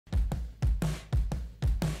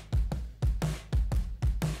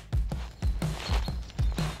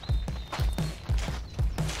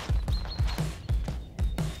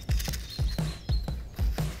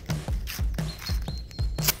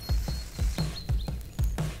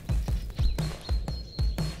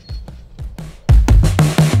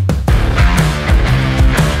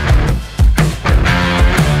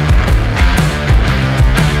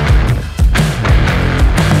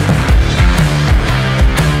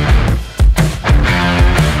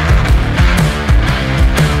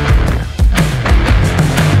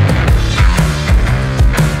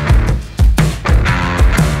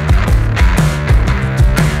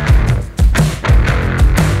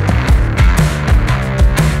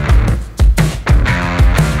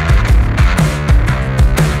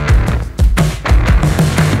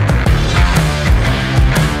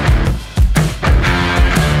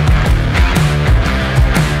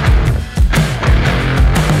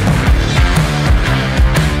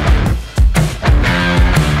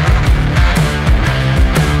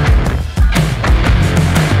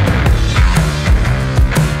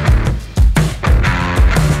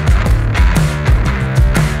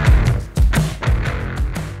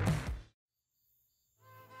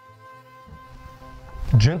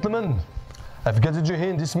Gentlemen, I've gathered you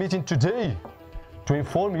here in this meeting today to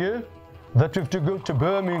inform you that we have to go to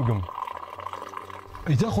Birmingham.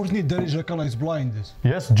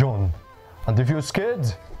 Yes, John. And if you're scared,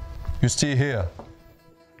 you stay here.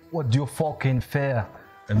 What do you fucking fear?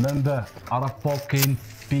 Remember, I'm a fucking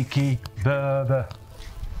Peaky Berber.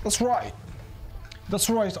 That's right.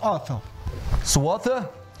 That's right, Arthur. So Arthur,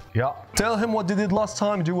 Yeah. tell him what they did last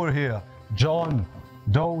time you were here. John,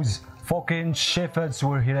 those fucking shepherds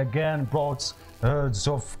were here again, brought herds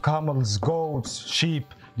of camels, goats,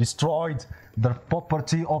 sheep, destroyed the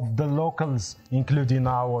property of the locals, including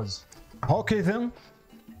ours. Okay then.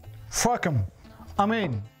 Fuck him. I'm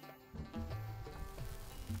in.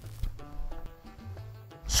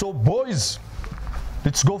 So boys,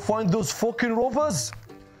 let's go find those fucking rovers.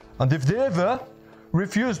 And if they ever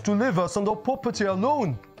refuse to leave us on our property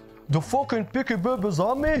alone, the fucking Peaky Berbers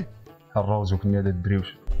army,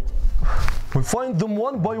 we find them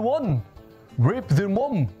one by one, rape their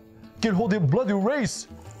mom, kill whole their bloody race,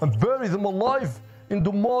 and bury them alive in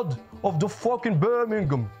the mud of the fucking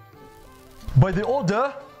Birmingham. By the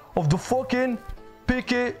order of the fucking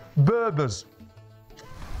Peaky Berbers.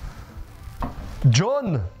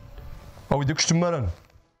 John, أوديكش تمرن.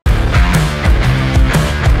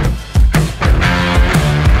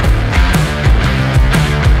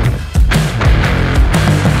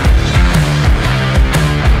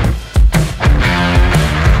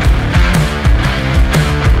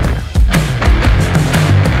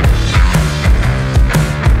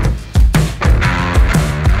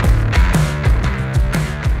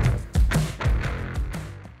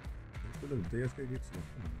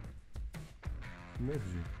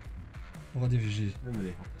 وغادي في جي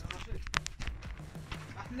غي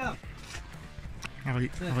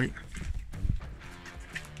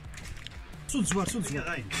صوت زوار صوت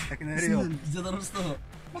زوار زيد راسنا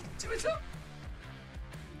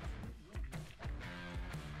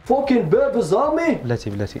Fucking Berbers army. بلاتي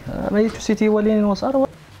ما يتوسيتي ولين وصار.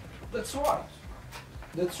 That's right.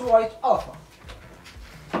 That's right, Arthur.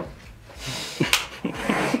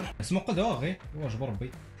 اسمه قدوة غير واجب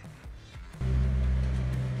ربي.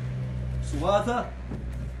 So Arthur,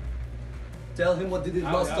 tell him what they did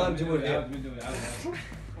last time you were here.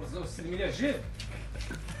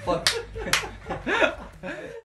 Fuck.